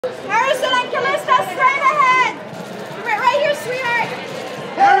Harrison and Callista, straight ahead. Right here, sweetheart.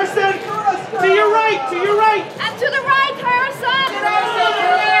 Harrison, to your right, to your right. And to the right, Harrison.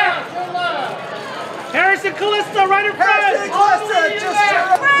 Harrison, Callista, right in front. Harrison, Callista, just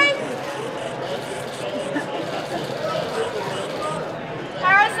right.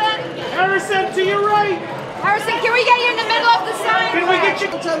 Harrison. Harrison, to your right. Harrison, can we get you in the middle of the sign? Can we get you?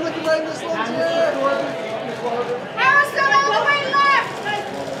 I'm looking right in this little chair. Harrison, all the way left.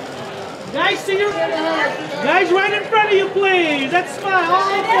 Guys, to your guys, right in front of you, please. That's smile.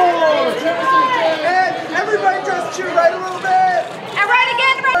 All four. And everybody just cheer right a little bit. And right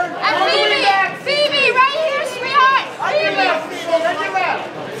again. And Phoebe, right here, sweetheart.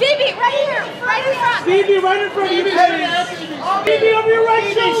 Phoebe, right here, right in front. Phoebe, right in front of you, please. Phoebe, over your right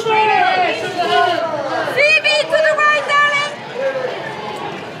shoulder. Phoebe, to the right, darling.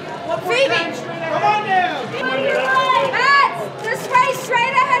 Phoebe. Come on now. Matt, this way,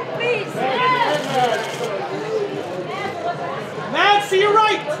 straight ahead, please. Matt, to your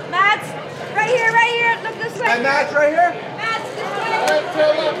right. Matt, right here, look this way. And Matt's right here. Matt, this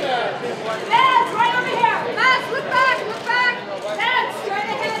way. Matt, right over here. Matt, look back. Matt, straight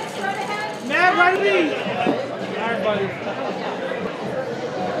ahead. Matt, right of me. All right, buddy.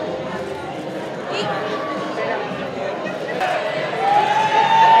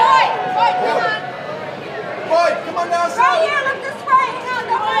 Boy, Come on now, son. right here, look this way. Hang on,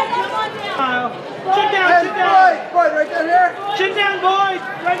 come on down. Chin down, chin down. Boyd, right down here. Chin down, boy.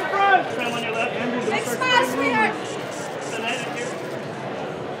 Right in front. On your left. Big smile, sweetheart.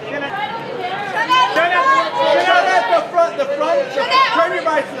 The front. Turn your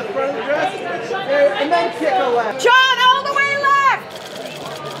body to the front of the dress. And then kick a left. John, all the way left.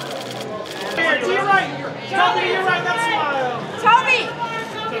 Here, to your right. Toby, to your right. That smile. Toby,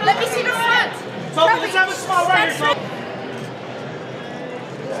 let me see the front. Toby, let's have a smile right here.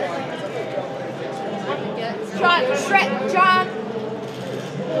 John.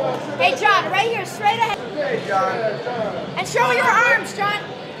 Hey, John, right here, straight ahead. Hey, John. And show your arms, John.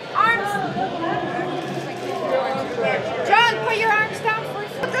 Arms. John, put your arms down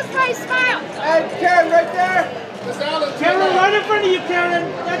first. Look this way, smile. And Karen, right there. Karen, right in front of you, Karen.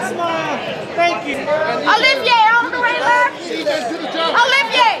 That smile. Thank you. Olivier, all the way left.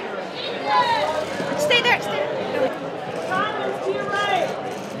 Olivier. Stay there. Thomas, to your right.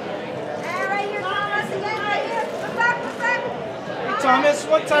 Right here, Thomas. Again, right here. Look back. Thomas,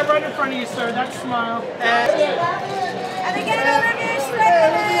 one time right in front of you, sir. That smile. And again, Olivier, straight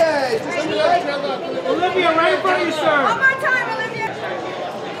ahead. Olivia, right in front of you, sir. One more time, Olivier.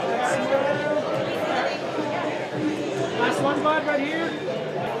 Last one, bud, right here.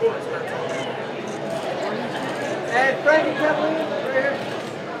 And Frankie Kathleen, right here.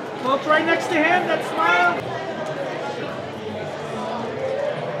 Folks right next to him, that smile.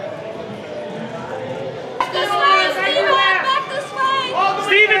 Back this way.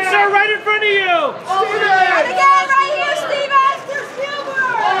 Steven, sir, right in front of you. And again, right here, Steve Astor,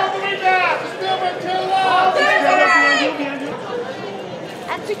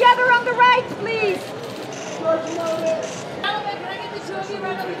 and together on the right, please.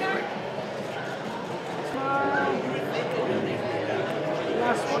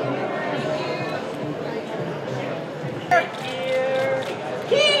 Last one.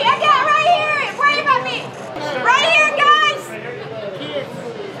 Key, again, right here. Wave at me. Right here, guys.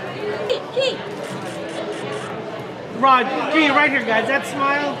 Key. Rod, Key, right here, guys. That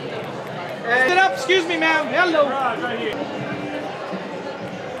smile. Sit up. Excuse me, ma'am. Hello. Rod, right here.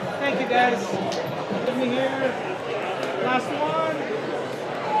 Thank you, guys. Give me here. Last one.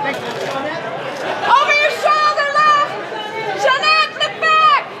 Thank you. Over your shoulder, left. Jeanette, look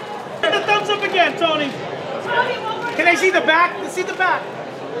back. Get the thumbs up again, Tony. Can I see the back? Let's see the back.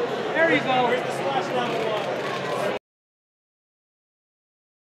 There you go. Where's the splash down the wall?